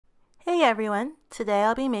Hey everyone! Today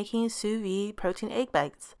I'll be making sous vide protein egg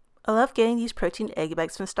bites. I love getting these protein egg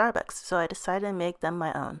bites from Starbucks, so I decided to make them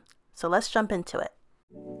my own. So let's jump into it.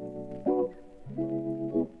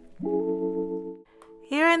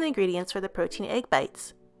 Here are the ingredients for the protein egg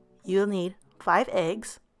bites. You'll need 5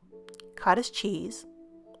 eggs, cottage cheese,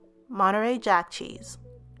 Monterey Jack cheese,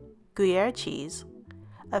 Gruyere cheese,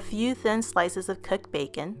 a few thin slices of cooked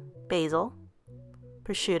bacon, basil,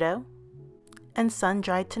 prosciutto, and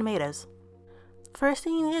sun-dried tomatoes. First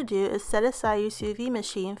thing you need to do is set aside your sous vide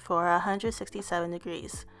machine for 167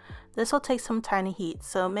 degrees. This will take some time to heat,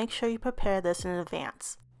 so make sure you prepare this in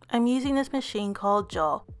advance. I'm using this machine called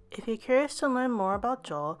Joel. If you're curious to learn more about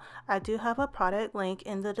Joel, I do have a product link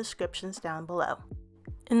in the descriptions down below.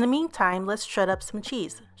 In the meantime, let's shred up some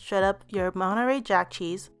cheese. Shred up your Monterey Jack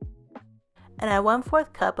cheese and add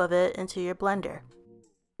 1/4 cup of it into your blender.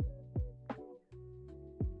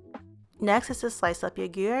 Next is to slice up your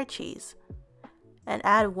Gruyere cheese and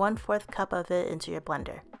add 1/4 cup of it into your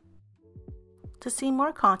blender. To see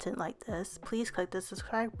more content like this, please click the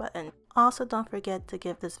subscribe button. Also, don't forget to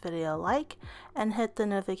give this video a like and hit the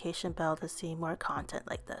notification bell to see more content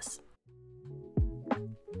like this.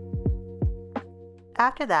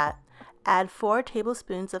 After that, add 4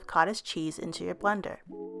 tablespoons of cottage cheese into your blender.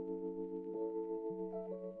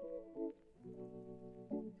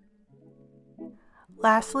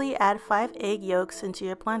 Lastly, add 5 egg yolks into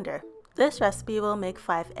your blender. This recipe will make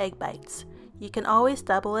 5 egg bites. You can always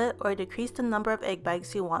double it or decrease the number of egg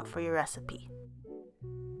bites you want for your recipe.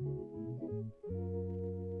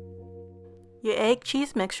 Your egg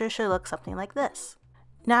cheese mixture should look something like this.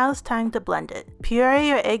 Now it's time to blend it. Puree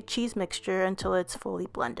your egg cheese mixture until it's fully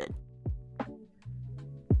blended.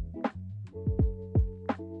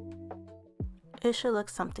 It should look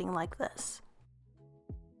something like this.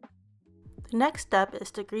 The next step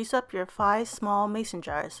is to grease up your 5 small mason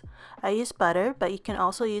jars. I use butter, but you can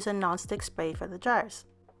also use a non-stick spray for the jars.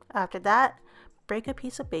 After that, break a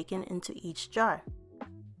piece of bacon into each jar.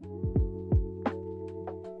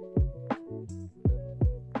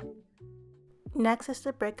 Next is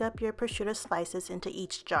to break up your prosciutto slices into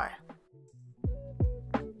each jar.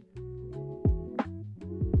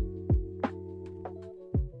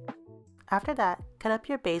 After that, cut up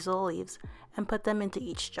your basil leaves and put them into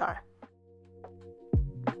each jar.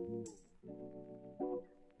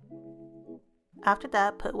 After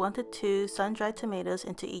that, put 1 to 2 sun-dried tomatoes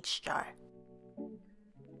into each jar.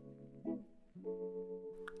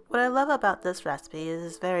 What I love about this recipe is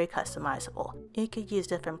it's very customizable. You could use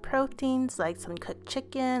different proteins like some cooked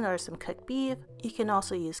chicken or some cooked beef. You can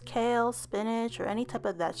also use kale, spinach, or any type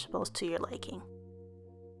of vegetables to your liking.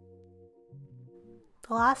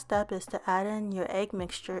 The last step is to add in your egg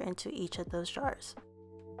mixture into each of those jars.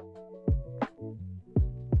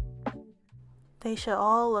 They should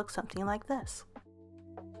all look something like this.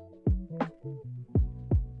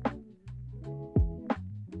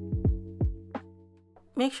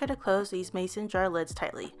 Make sure to close these mason jar lids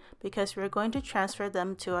tightly because we're going to transfer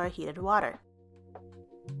them to our heated water.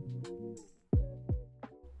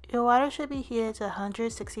 Your water should be heated to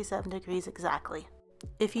 167 degrees exactly.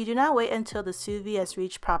 If you do not wait until the sous vide has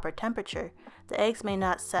reached proper temperature, the eggs may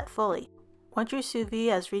not set fully. Once your sous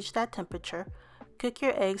vide has reached that temperature, cook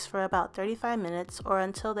your eggs for about 35 minutes or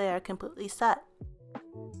until they are completely set.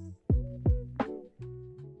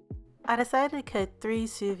 I decided to cook 3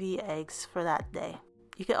 sous vide eggs for that day.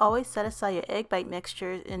 You can always set aside your egg bite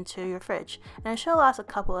mixture into your fridge, and it should last a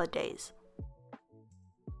couple of days.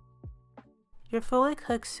 Your fully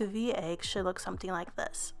cooked sous vide eggs should look something like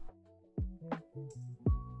this.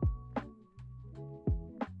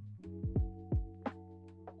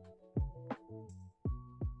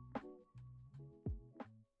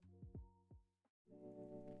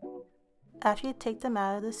 After you take them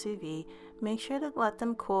out of the sous vide, make sure to let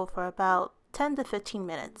them cool for about 10 to 15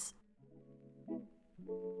 minutes.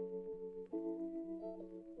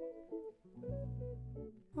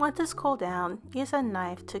 Once it's cooled down, use a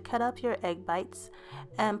knife to cut up your egg bites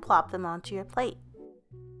and plop them onto your plate.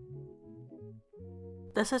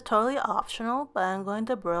 This is totally optional, but I'm going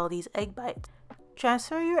to broil these egg bites.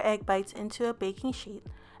 Transfer your egg bites into a baking sheet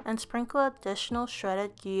and sprinkle additional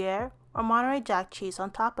shredded Gruyere or Monterey Jack cheese on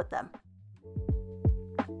top of them.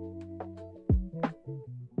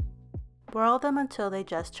 Broil them until they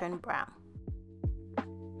just turn brown.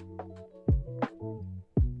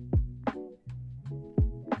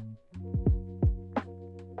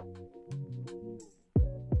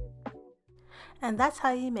 And that's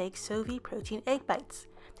how you make sous vide protein egg bites.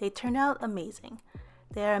 They turn out amazing.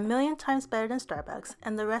 They are a million times better than Starbucks,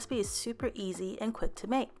 and the recipe is super easy and quick to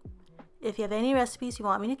make. If you have any recipes you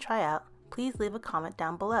want me to try out, please leave a comment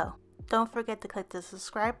down below. Don't forget to click the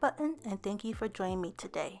subscribe button, and thank you for joining me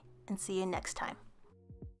today, and see you next time.